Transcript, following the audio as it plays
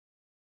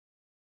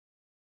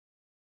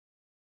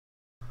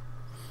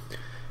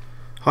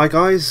Hi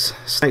guys,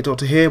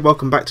 SnakeDoctor here,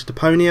 welcome back to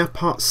Deponia,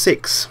 part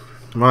 6.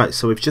 Right,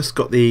 so we've just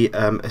got the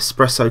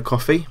espresso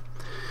coffee,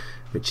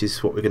 which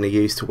is what we're going to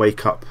use to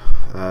wake up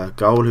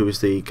Goal, who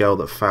was the girl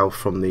that fell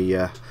from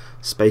the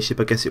spaceship,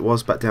 I guess it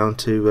was, back down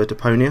to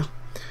Deponia.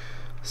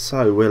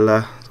 So we'll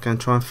go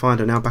and try and find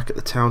her now back at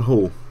the town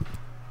hall.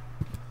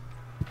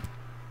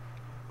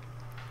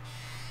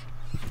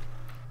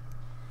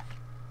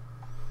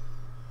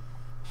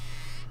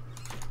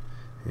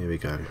 Here we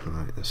go.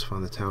 Right, let's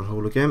find the town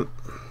hall again.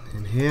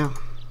 In here.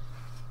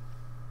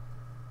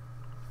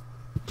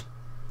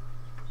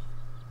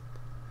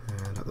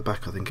 And at the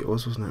back, I think it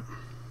was, wasn't it?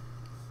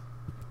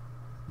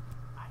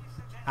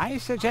 I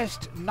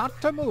suggest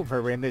not to move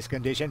her in this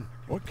condition.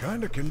 What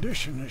kind of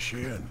condition is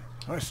she in?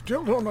 I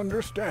still don't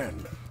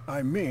understand.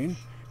 I mean,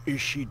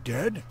 is she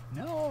dead?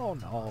 No.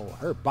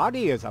 Her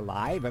body is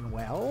alive and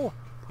well.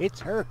 It's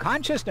her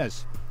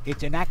consciousness.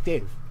 It's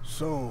inactive.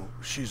 So,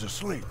 she's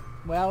asleep.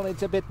 Well,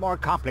 it's a bit more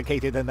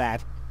complicated than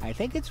that. I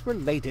think it's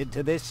related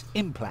to this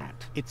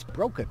implant. It's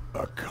broken.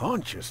 A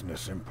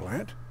consciousness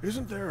implant?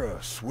 Isn't there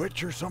a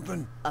switch or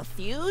something? A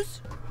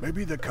fuse?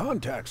 Maybe the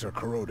contacts are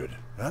corroded.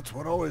 That's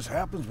what always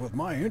happens with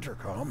my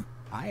intercom.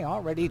 I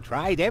already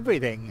tried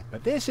everything,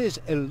 but this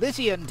is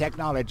Elysian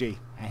technology.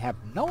 I have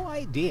no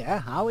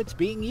idea how it's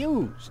being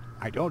used.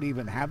 I don't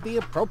even have the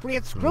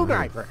appropriate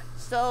screwdriver.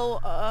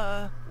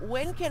 So,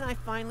 when can I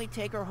finally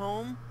take her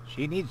home?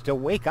 She needs to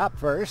wake up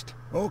first.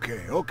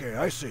 Okay,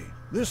 I see.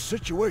 This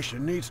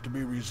situation needs to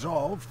be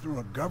resolved through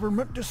a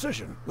government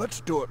decision.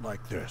 Let's do it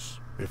like this.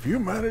 If you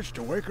manage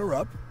to wake her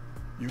up,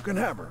 you can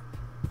have her.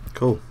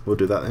 Cool, we'll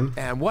do that then.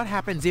 And what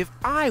happens if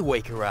I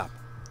wake her up?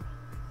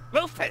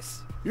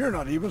 Rufus! You're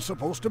not even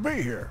supposed to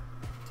be here.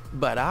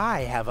 But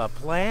I have a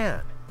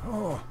plan.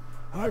 Oh,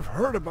 I've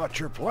heard about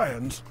your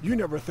plans. You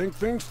never think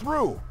things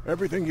through.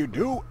 Everything you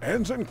do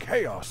ends in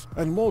chaos,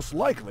 and most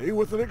likely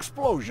with an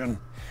explosion.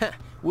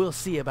 We'll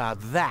see about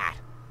that.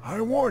 I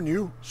warn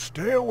you,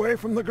 stay away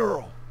from the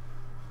girl.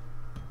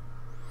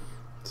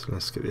 So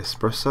let's get the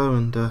espresso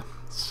and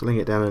sling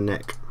it down her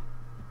neck.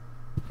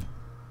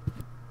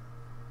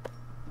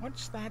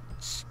 What's that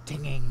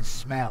stinging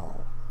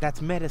smell?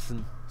 That's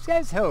medicine.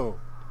 Says who?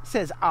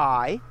 Says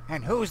I.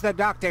 And who's the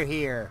doctor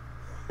here?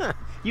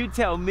 You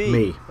tell me.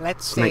 Me.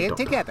 Let's say it SnakeDoctor.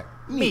 together.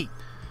 Me.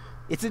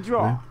 It's a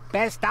draw.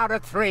 Best out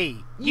of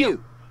 3.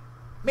 You.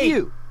 Me.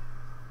 You.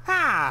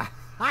 Ah,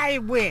 I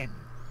win.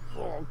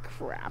 Oh,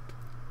 crap.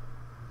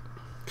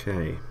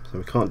 Okay, so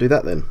we can't do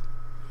that then.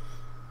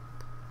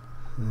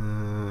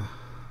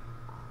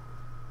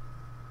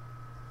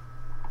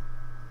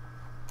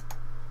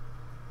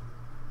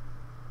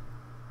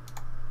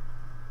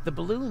 The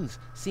balloons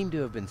seem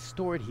to have been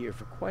stored here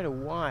for quite a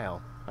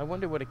while. I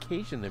wonder what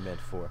occasion they're meant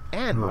for.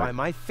 And why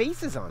my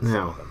face is on some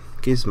Now, of them.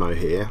 Gizmo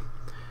here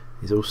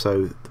is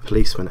also the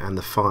policeman and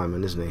the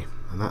fireman, isn't he?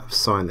 And that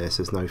sign there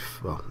says no,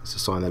 well, it's a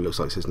sign that looks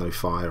like it says no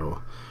fire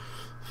or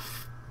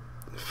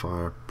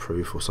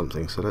fireproof or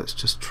something. So let's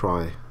just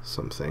try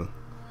something.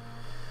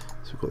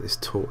 So we've got this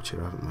torch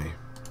here, haven't we?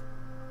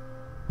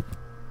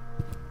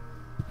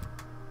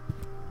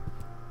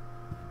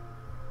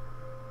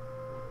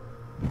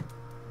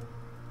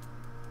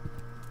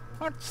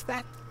 What's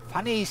that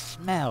funny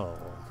smell?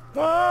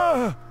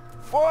 Ah!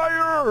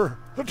 Fire!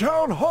 The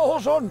town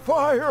hall's on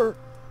fire!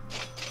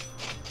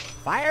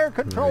 Fire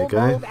control There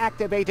you go. mode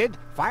activated.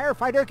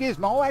 Firefighter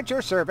Gizmo at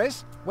your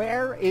service.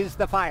 Where is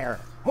the fire?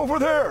 Over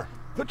there!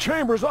 The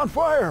chamber's on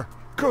fire!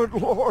 Good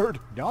Lord!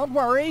 Don't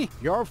worry.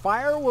 Your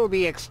fire will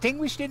be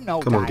extinguished in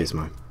no Come time. on,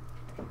 Gizmo.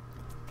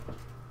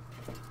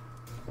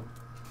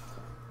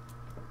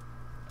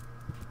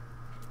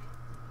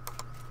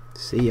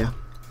 See ya.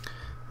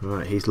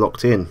 Right, he's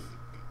locked in.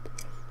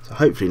 So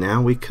hopefully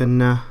now we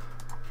can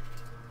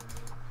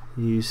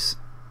use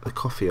the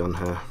coffee on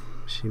her.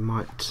 She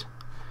might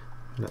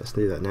let us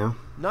do that now.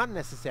 Not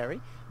necessary.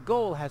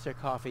 Goal has her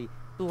coffee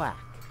black.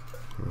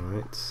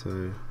 Alright,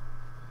 so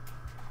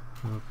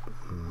about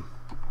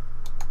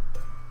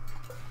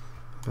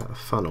a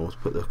funnel. Let's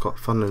put the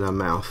funnel in her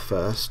mouth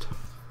first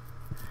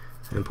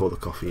and pour the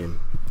coffee in.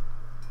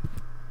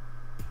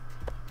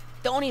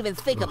 Don't even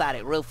think about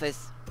it,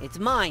 Rufus. It's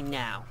mine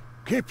now.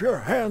 Keep your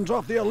hands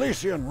off the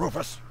Elysian,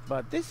 Rufus!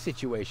 But this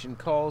situation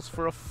calls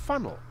for a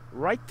funnel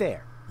right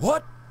there.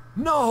 What?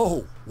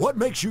 No! What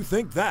makes you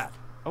think that?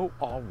 Oh,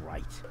 all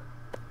right.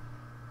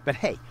 But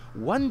hey,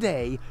 one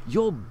day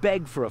you'll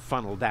beg for a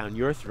funnel down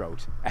your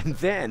throat, and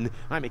then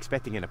I'm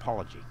expecting an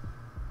apology.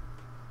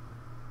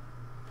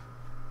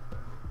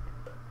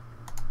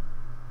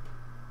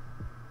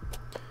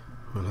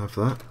 We'll have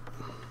that.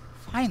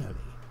 Finally.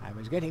 I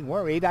was getting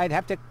worried I'd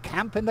have to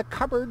camp in the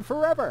cupboard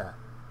forever.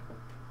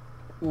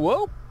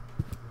 Whoa!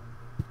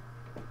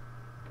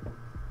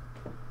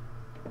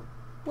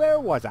 Where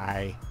was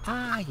I?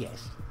 Ah,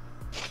 yes.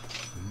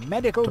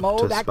 Medical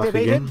Doctor's mode back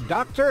activated. again.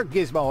 Dr.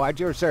 Gizmo at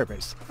your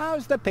service.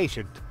 How's the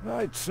patient?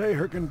 I'd say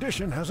her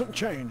condition hasn't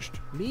changed.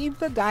 Leave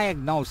the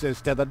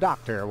diagnosis to the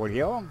doctor, will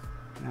you?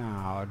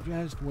 Now,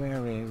 just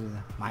where is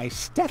my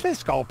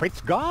stethoscope? It's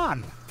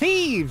gone.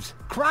 Thieves!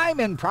 Crime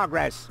in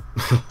progress.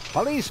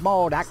 Police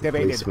mode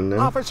activated. Policeman now.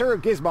 Officer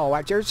Gizmo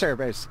at your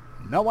service.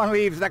 No one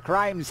leaves the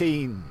crime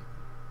scene.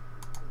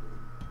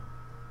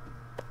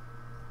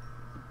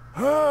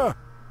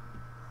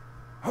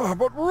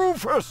 But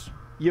Rufus!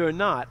 You're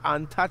not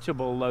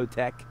untouchable,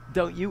 low-tech.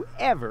 Don't you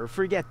ever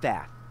forget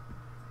that.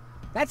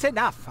 That's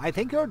enough. I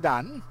think you're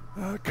done.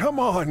 Come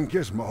on,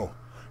 Gizmo.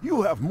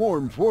 You have more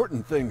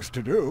important things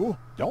to do.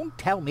 Don't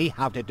tell me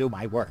how to do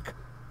my work.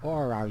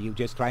 Or are you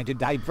just trying to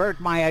divert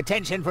my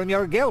attention from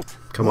your guilt?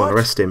 Come on, What?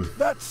 arrest him.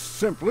 That's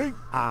simply...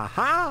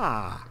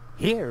 Aha!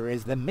 Here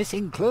is the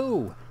missing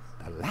clue.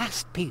 The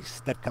last piece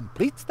that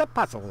completes the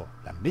puzzle.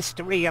 The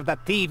mystery of the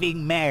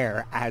thieving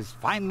mare has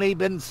finally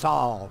been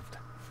solved.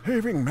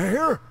 Thieving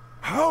Mayor?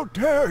 How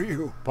dare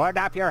you? Put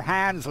up your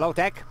hands,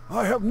 Lotek.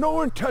 I have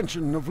no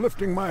intention of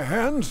lifting my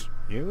hands.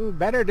 You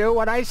better do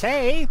what I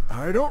say.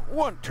 I don't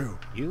want to.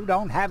 You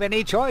don't have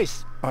any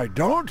choice. I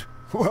don't?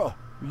 Well,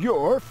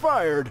 you're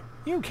fired.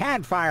 You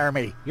can't fire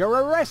me. You're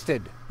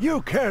arrested.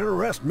 You can't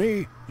arrest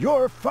me.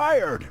 You're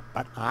fired.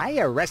 But I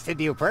arrested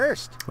you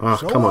first. Oh,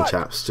 So come on, what?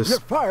 chaps. You're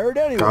Just fired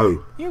anyway.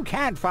 go. You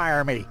can't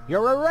fire me.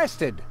 You're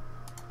arrested.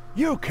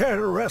 You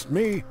can't arrest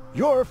me.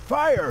 You're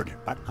fired.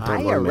 But Don't I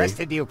mind me.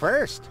 arrested you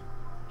first.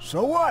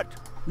 So what?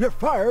 You're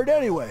fired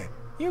anyway.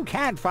 You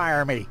can't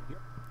fire me.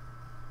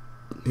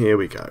 Here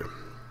we go.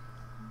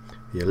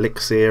 The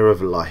elixir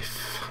of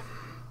life.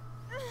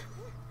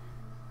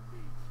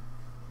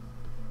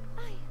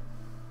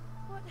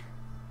 What?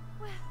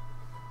 Where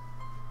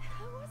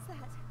was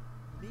that?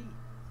 Me.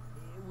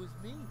 It was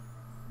me.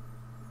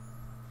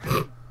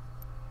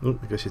 Oh,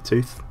 there goes your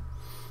tooth.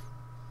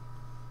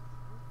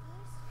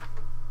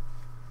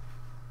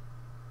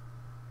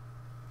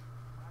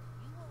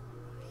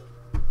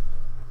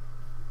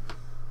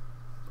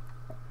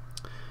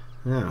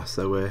 Yeah,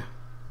 so we're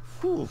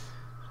Whew.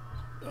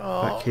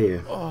 back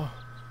here. Oh,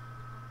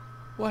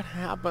 what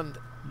happened?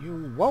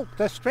 You woke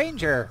the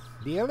stranger,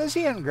 the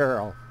Elysian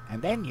girl,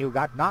 and then you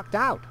got knocked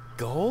out.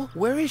 Goal?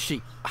 Where is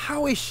she?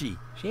 How is she?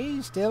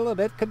 She's still a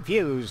bit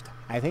confused.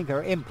 I think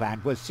her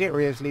implant was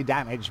seriously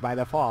damaged by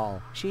the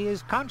fall. She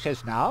is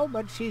conscious now,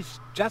 but she's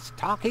just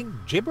talking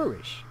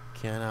gibberish.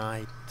 Can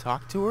I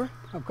talk to her?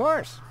 Of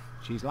course.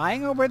 She's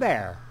lying over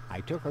there.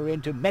 I took her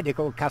into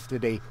medical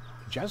custody.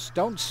 Just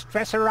don't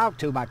stress her out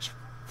too much.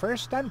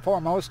 First and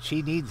foremost,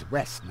 she needs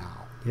rest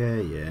now. Yeah,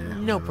 yeah.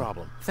 No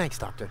problem. Thanks,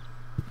 Doctor.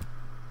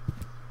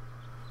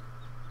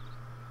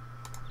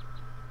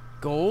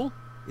 Goal?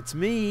 It's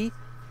me,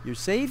 your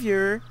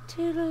savior.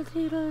 Doodle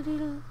doodle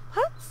doodle.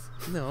 Huts?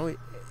 No,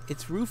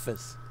 it's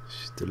Rufus.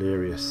 She's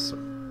delirious.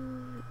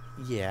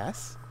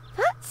 Yes?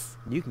 Huts?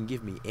 You can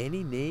give me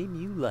any name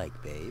you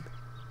like, babe.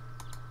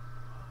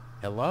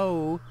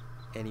 Hello?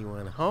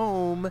 Anyone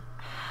home?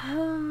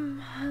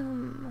 Home.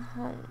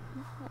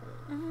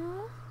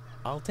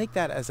 I'll take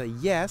that as a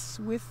yes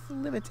with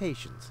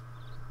limitations.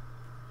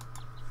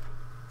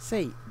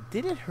 Say,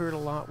 did it hurt a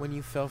lot when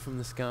you fell from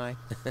the sky?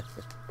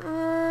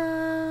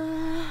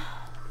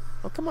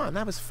 Oh, come on,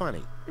 that was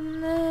funny.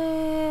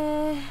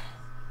 Nah.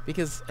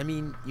 Because, I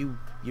mean, you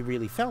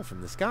really fell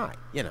from the sky,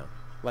 you know,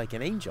 like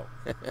an angel.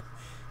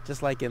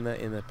 Just like in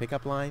the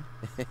pickup line.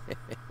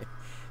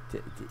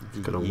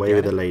 Got away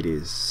with the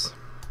ladies.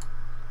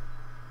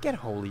 Get a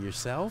hold of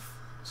yourself.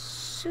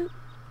 Soup,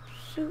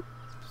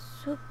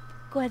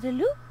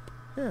 Guadeloupe.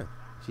 Huh.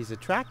 She's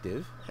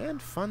attractive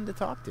and fun to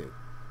talk to.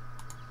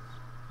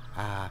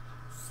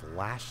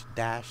 Flash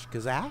dash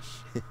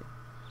gazash?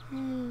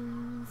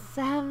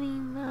 Sammy,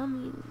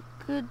 Mommy,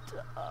 good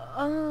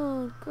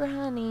old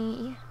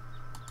Granny.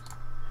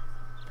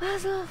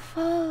 Puzzle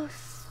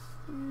false.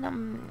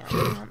 Nom,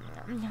 nom,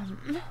 nom,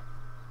 nom.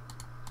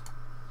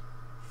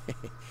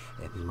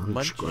 And Munch,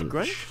 munch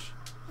grunch.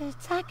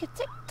 Attack a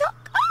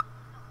tick-tock. Ah!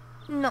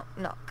 Knock,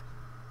 knock.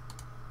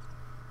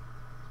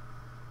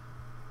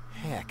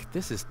 Heck,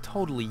 this is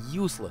totally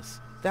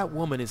useless. That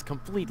woman is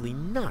completely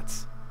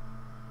nuts.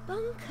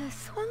 Bonker,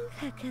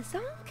 swonker,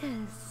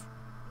 kazonkers.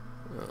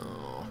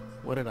 Oh,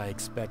 what did I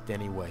expect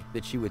anyway?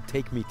 That she would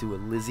take me to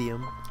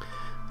Elysium?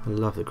 I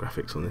love the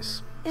graphics on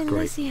this. Great.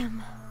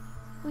 Elysium.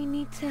 We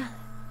need to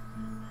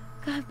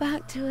go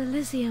back to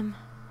Elysium.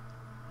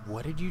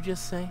 What did you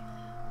just say?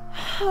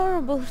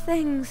 Horrible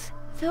things.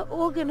 The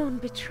Organon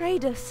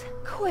betrayed us.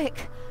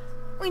 Quick.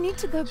 We need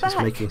to go She's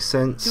back. making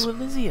sense. To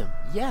Elysium.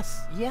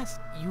 Yes.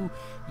 You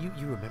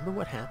remember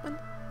what happened?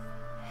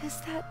 Is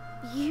that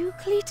you,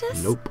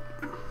 Cletus? Nope.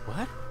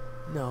 What?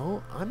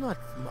 No, I'm not.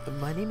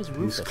 My name is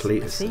Who's Rufus.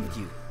 Cletus I saved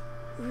then? you.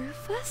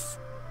 Rufus?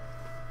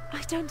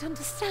 I don't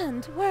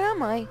understand. Where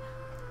am I?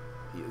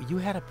 You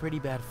had a pretty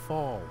bad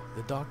fall.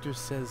 The doctor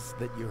says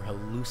that you're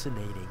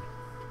hallucinating.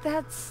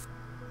 That's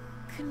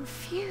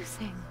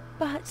confusing,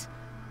 but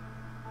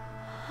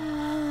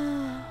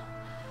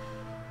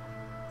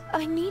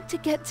I need to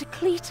get to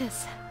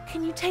Cletus.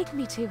 Can you take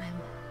me to him?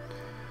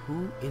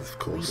 Who is Of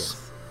course.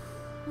 Cletus?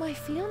 My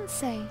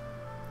fiancé.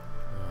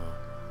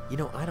 You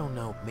know, I don't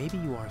know. Maybe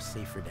you are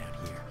safer down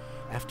here.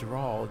 After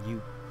all,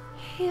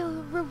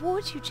 He'll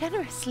reward you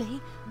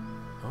generously.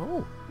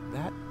 Oh,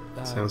 that...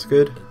 Sounds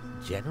good.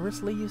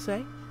 Generously, you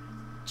say?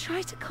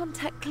 Try to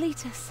contact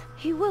Cletus.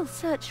 He will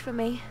search for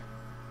me.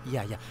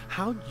 Yeah.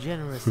 How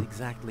generous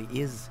exactly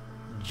is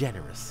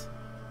generous?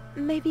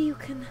 Maybe you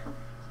can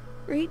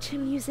reach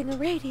him using a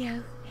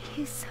radio.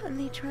 He's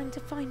certainly trying to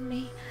find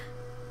me.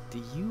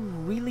 Do you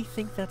really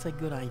think that's a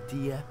good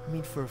idea? I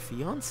mean, for a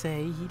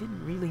fiancé, he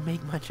didn't really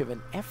make much of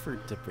an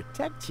effort to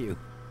protect you.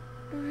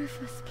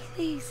 Rufus,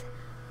 please.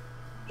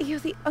 You're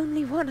the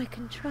only one I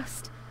can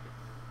trust.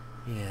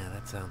 Yeah,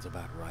 that sounds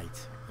about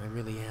right. I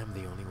really am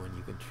the only one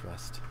you can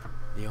trust.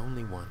 The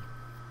only one.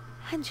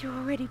 And you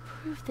already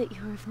proved that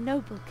you're of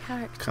noble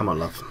character. Come on,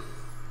 love.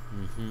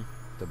 Mm-hmm.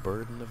 The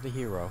burden of the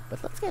hero.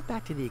 But let's get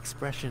back to the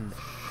expression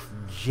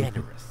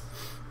generous.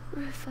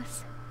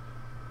 Rufus,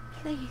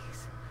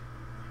 please.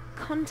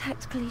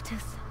 Contact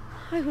Cletus.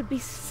 I would be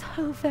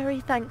so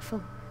very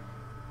thankful.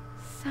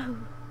 So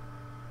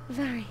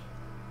very,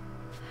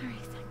 very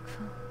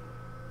thankful.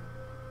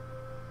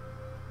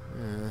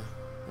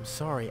 I'm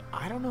sorry,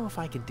 I don't know if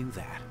I can do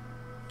that.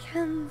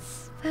 Can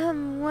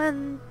spam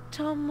when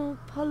tomo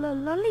polo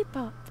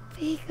lollipop.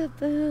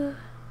 Peekaboo.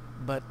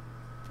 But...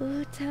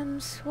 Butam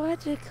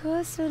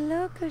swatikosa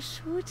loka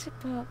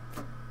shwutapop.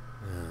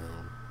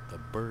 The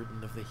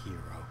burden of the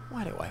hero.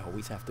 Why do I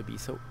always have to be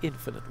so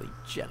infinitely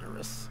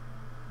generous?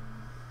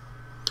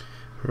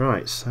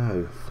 Right,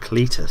 so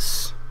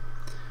Cletus.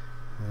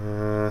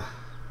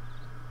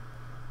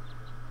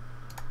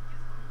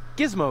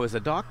 Gizmo is a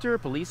doctor,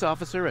 police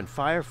officer, and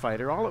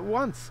firefighter all at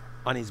once.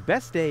 On his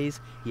best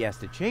days, he has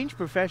to change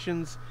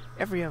professions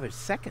every other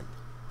second.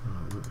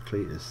 Oh, not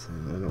Cletus,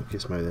 then. Not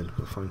Gizmo then.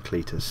 We'll find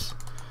Cletus.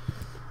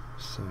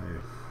 So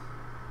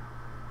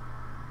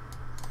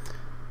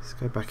let's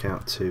go back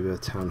out to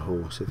Town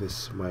Hall, see if there's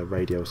somewhere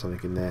radio or something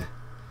in there.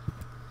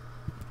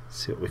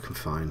 See what we can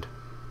find.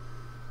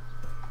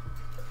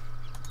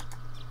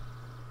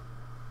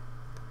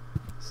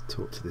 Let's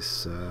talk to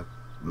this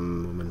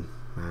man.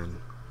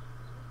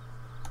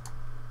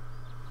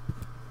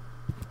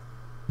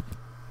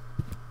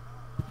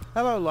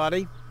 Hello,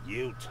 Lottie.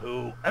 You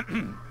too.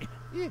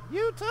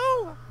 You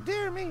too?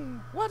 Dear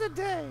me, what a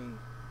day.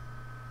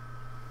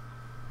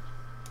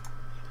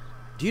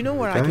 Do you know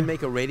where I can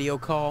make a radio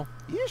call?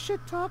 You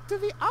should talk to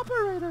the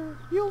operator.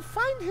 You'll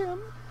find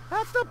him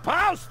at the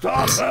post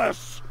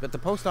office. But the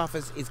post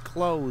office is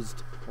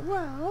closed.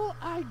 Well,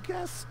 I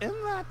guess in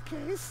that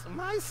case,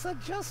 my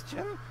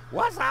suggestion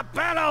was a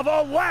bit of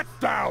a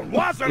letdown,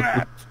 wasn't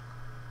it?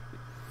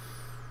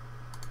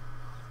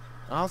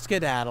 I'll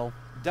skedaddle.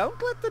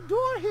 Don't let the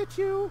door hit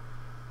you.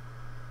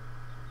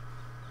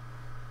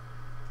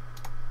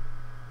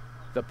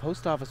 The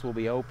post office will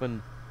be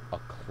open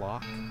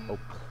o'clock.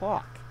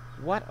 O'clock?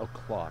 What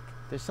o'clock?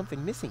 There's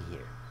something missing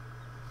here.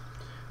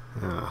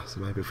 Ah, so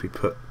maybe if we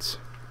put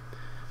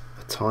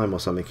a time or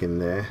something in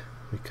there,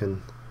 we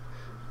can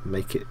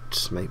make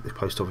the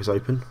post office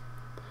open.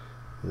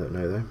 I don't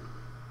know though.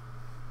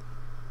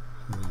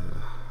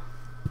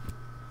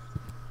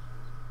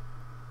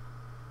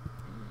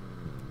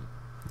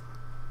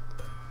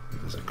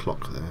 There's a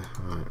clock there,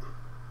 right.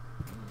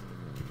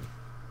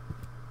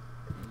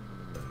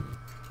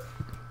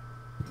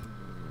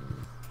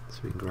 So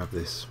we can grab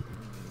this.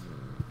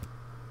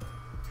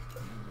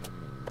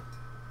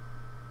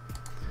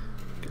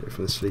 Get it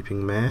from the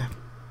sleeping mare.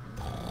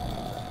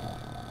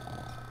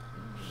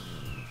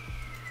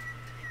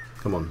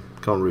 Come on,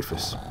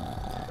 Rufus.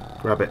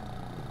 Grab it.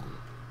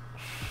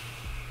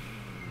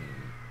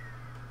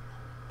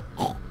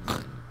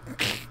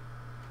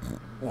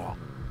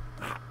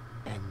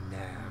 And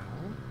now,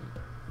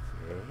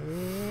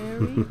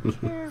 very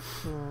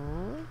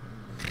careful.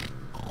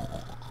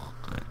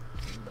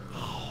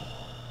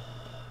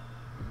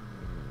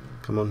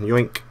 Come on,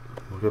 yoink.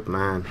 Good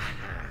man.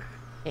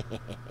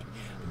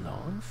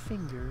 Long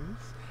fingers,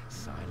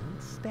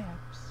 silent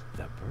steps.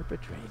 The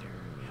perpetrator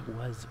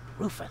was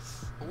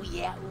Rufus. Oh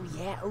yeah, oh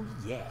yeah, oh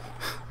yeah.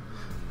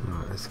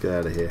 Right, let's get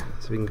out of here.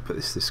 So we can put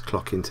this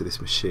clock into this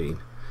machine.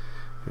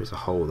 There's a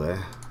hole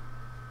there.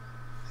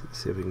 Let's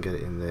see if we can get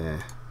it in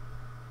there.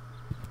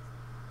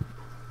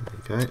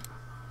 There you go.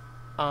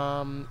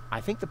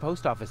 I think the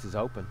post office is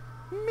open.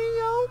 Me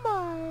oh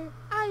my,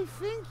 I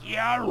think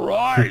you're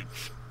right.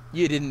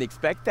 You didn't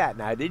expect that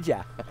now, did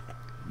ya?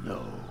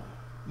 No.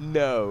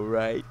 No,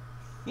 right?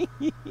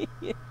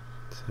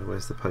 So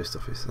where's the post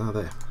office? Oh,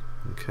 there.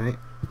 Okay.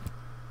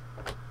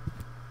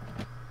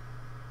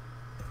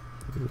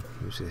 Ooh,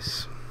 who's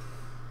this?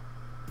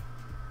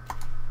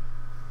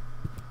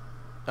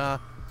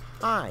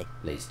 Hi.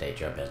 Please state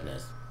your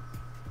business.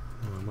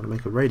 Oh, I want to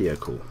make a radio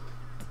call.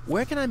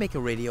 Where can I make a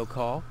radio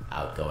call?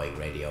 Outgoing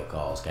radio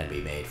calls can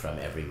be made from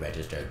every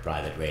registered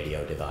private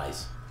radio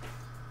device.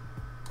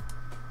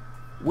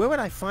 Where would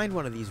I find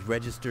one of these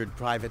registered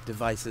private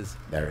devices?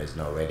 There is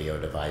no radio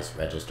device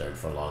registered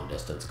for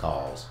long-distance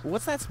calls.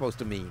 What's that supposed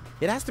to mean?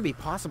 It has to be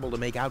possible to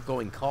make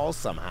outgoing calls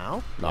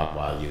somehow. Not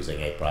while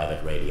using a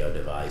private radio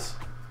device.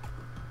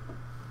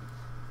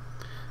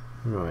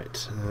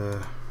 Right.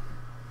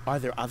 Are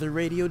there other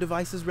radio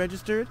devices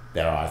registered?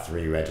 There are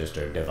 3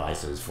 registered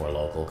devices for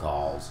local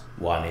calls.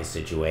 One is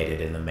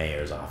situated in the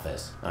mayor's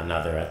office,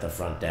 another at the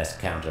front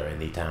desk counter in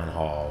the town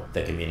hall.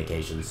 The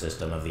communications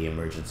system of the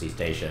emergency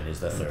station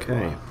is the third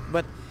one.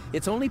 But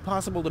it's only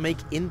possible to make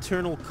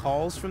internal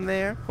calls from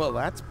there? Well,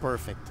 that's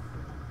perfect.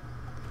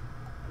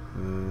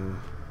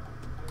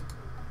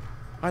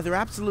 Are there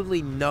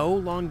absolutely no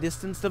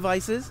long-distance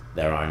devices?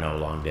 There are no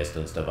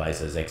long-distance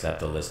devices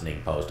except the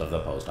listening post of the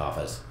post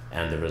office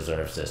and the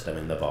reserve system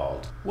in the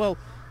vault. Well,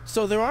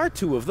 so there are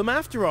 2 of them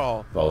after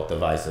all. Both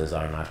devices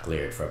are not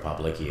cleared for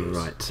public use.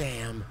 Right.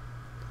 Damn.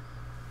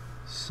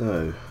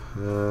 So,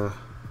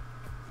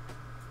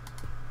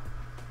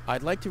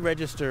 I'd like to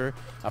register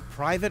a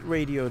private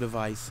radio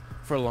device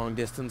for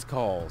long-distance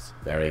calls.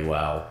 Very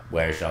well.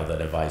 Where shall the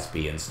device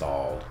be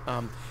installed?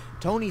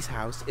 Tony's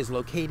house is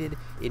located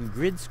in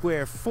Grid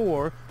Square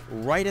 4,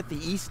 right at the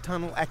East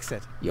Tunnel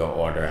exit. Your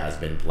order has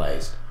been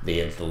placed.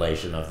 The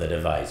installation of the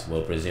device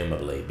will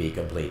presumably be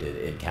completed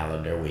in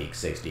calendar week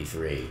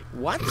 63.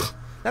 What?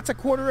 That's a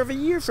quarter of a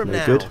year from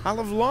now. Good. I'll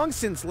have long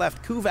since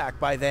left Kuvak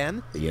by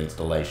then. The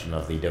installation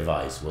of the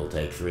device will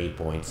take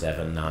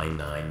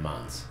 3.799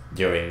 months.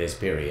 During this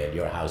period,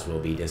 your house will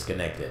be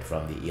disconnected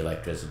from the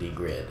electricity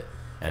grid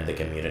and the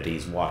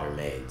community's water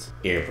mains.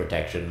 Ear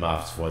protection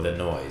muffs for the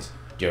noise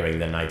during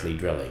the nightly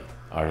drilling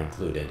are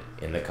included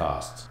in the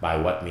costs. By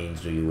what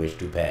means do you wish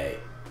to pay?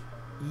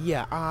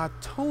 Yeah,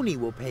 Tony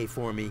will pay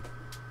for me.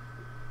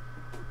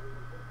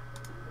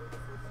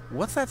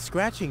 What's that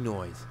scratching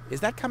noise?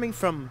 Is that coming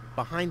from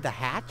behind the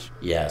hatch?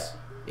 Yes,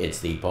 it's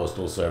the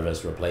Postal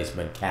Service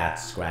replacement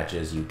cat's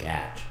scratches you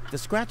catch. The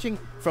scratching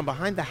from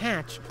behind the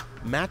hatch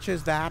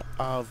matches that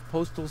of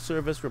Postal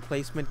Service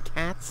replacement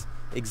cats?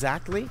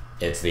 Exactly?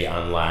 It's the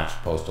unlatched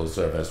Postal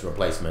Service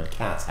replacement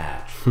cat's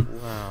hatch.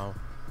 Wow.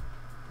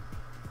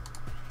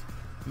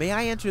 May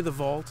I enter the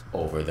vault?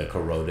 Over the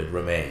corroded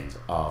remains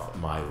of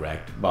my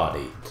wrecked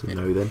body.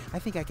 no then. I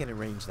think I can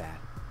arrange that.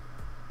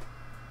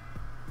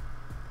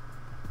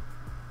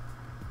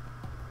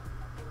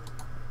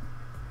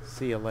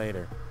 See you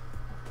later.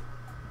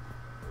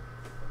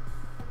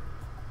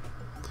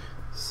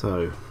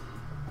 So,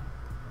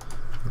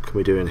 what can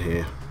we do in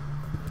here?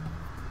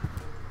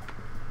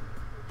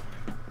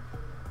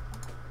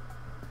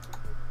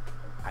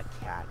 A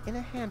cat in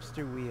a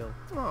hamster wheel.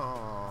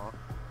 Aww,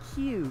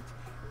 cute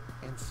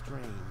and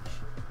strange.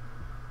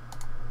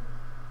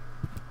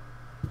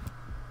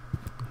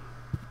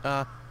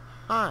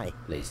 Hi.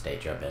 Please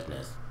state your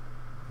business.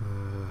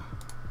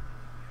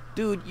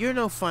 Dude, you're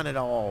no fun at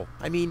all.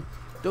 I mean,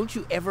 don't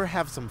you ever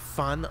have some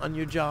fun on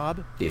your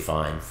job?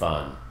 Define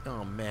fun.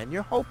 Oh man,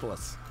 you're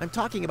hopeless. I'm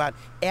talking about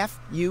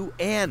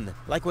F-U-N.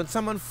 Like when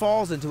someone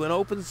falls into an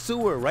open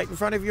sewer right in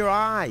front of your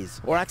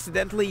eyes, or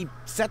accidentally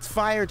sets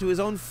fire to his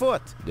own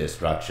foot.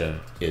 Destruction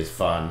is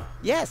fun.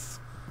 Yes,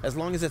 as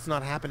long as it's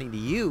not happening to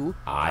you.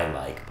 I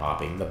like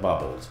popping the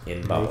bubbles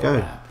in bubble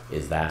wrap.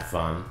 Is that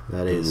fun?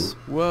 That is.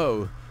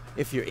 Whoa,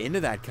 if you're into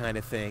that kind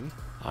of thing.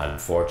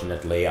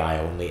 Unfortunately, I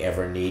only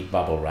ever need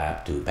bubble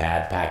wrap to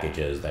pad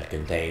packages that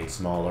contain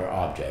smaller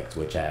objects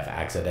which have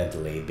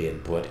accidentally been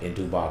put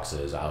into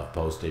boxes of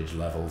postage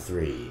level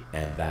 3,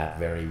 and that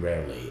very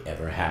rarely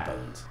ever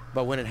happens.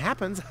 But when it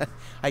happens,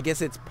 I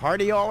guess it's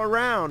party all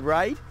around,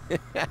 right?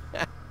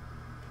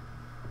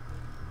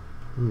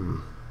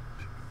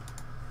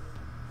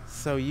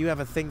 So you have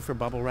a thing for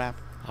bubble wrap?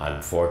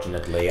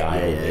 Unfortunately,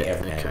 I only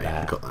ever had Okay,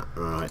 that. got that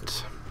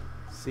right.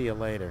 See you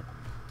later.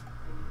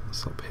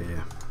 What's up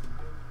here?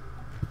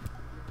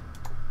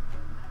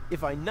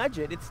 If I nudge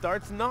it, it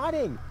starts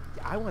nodding.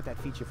 I want that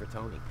feature for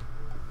Tony.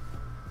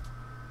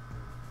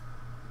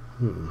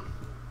 So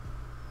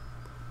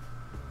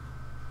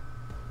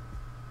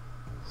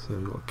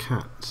we've got a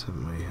cat,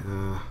 haven't we?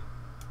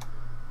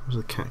 What's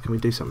the cat? Can we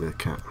do something with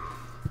the cat?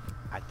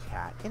 A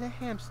cat in a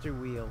hamster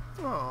wheel.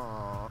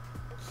 Aww,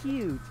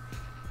 cute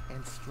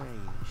and strange.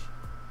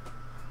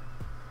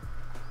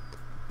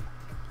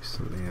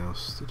 Something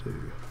else to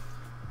do.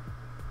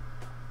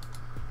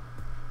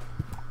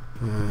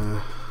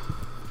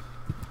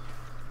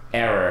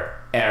 Error,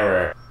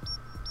 error.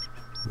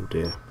 Oh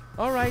dear.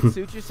 All right,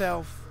 suit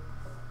yourself.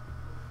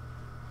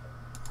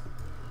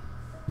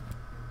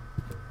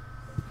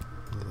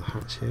 Another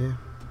hatch here.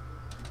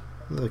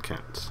 Another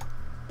cat.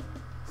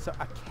 So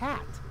a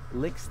cat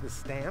licks the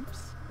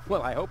stamps?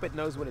 Well, I hope it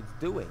knows what it's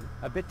doing.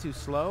 A bit too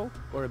slow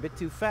or a bit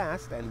too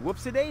fast, and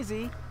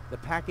whoops-a-daisy, the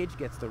package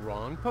gets the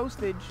wrong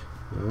postage.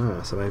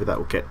 So maybe that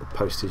will get the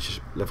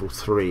postage level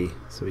 3,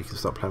 so we can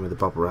start playing with the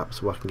bubble wrap,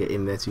 so I can get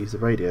in there to use the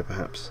radio,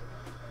 perhaps.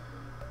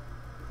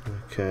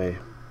 Okay.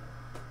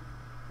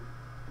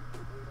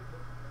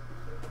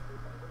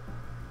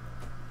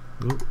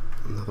 Oh,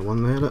 another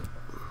one there, look.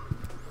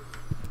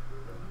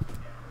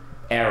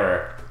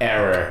 Error,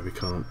 error. Okay, we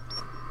can't.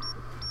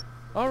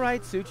 All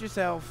right, suit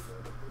yourself.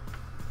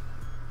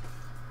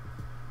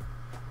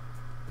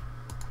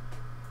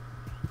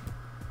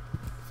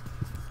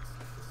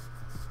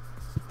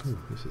 Oh,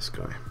 who's this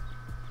guy?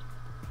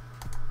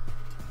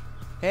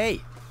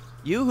 Hey,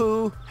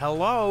 yoo-hoo,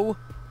 hello.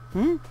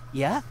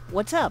 Yeah?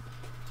 What's up?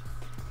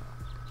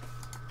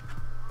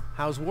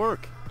 How's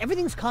work?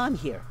 Everything's calm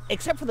here,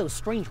 except for those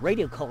strange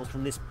radio calls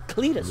from this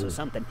Cletus or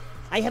something.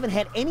 I haven't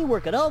had any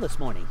work at all this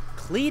morning.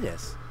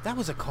 Cletus? That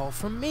was a call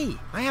from me.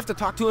 I have to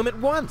talk to him at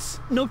once.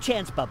 No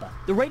chance, Bubba.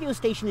 The radio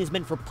station is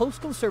meant for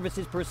postal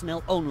services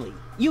personnel only.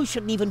 You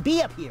shouldn't even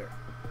be up here.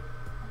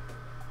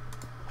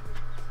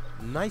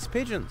 Nice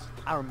pigeons.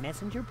 Our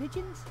messenger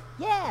pigeons?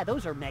 Yeah,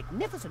 those are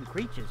magnificent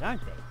creatures,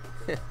 aren't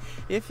they?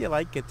 If you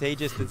like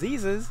contagious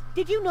diseases.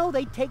 Did you know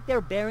they take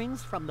their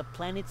bearings from the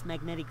planet's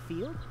magnetic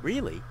field?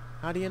 Really?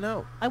 How do you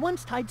know? I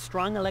once tied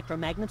strong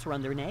electromagnets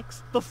around their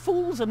necks. The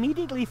fools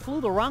immediately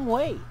flew the wrong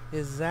way.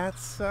 Is that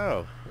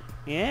so?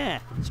 Yeah,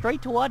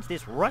 straight towards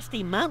this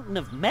rusty mountain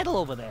of metal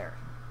over there.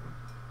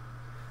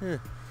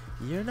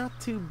 You're not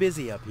too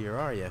busy up here,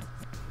 are you?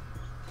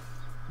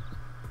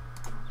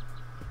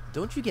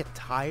 Don't you get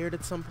tired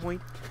at some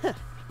point?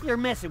 You're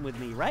messing with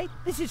me, right?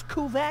 This is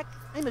Kuvak.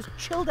 I'm as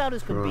chilled out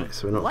as can be. Right,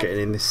 so we're not What?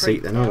 getting in this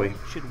seat then, are we?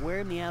 Should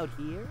wear me out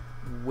here?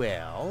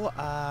 Well,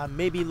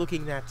 maybe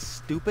looking that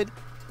stupid?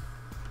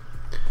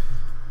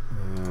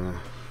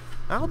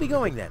 I'll be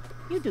going then.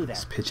 You do that.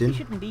 This pigeon. You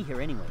shouldn't be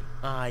here anyway.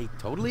 I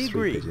totally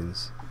Three agree.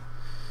 pigeons.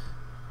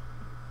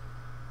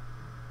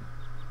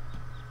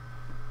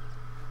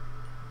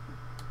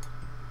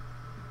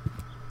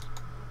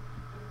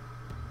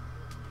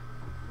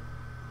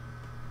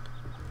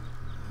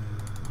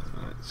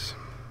 Right.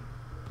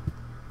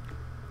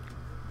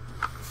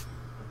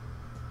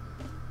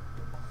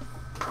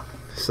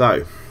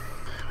 So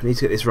we need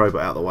to get this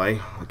robot out of the way,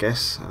 I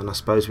guess, and I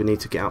suppose we need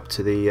to get up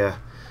to the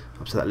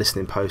up to that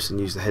listening post and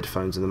use the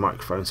headphones and the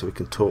microphone so we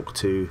can talk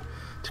to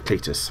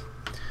Cletus.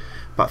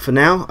 But for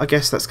now, I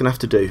guess that's going to have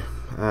to do.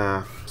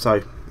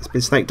 So it's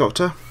been Snake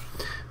Doctor.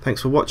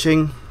 Thanks for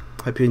watching.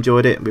 Hope you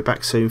enjoyed it. We'll be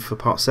back soon for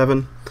part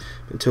 7.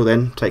 Until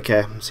then, take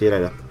care. See you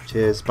later.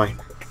 Cheers. Bye.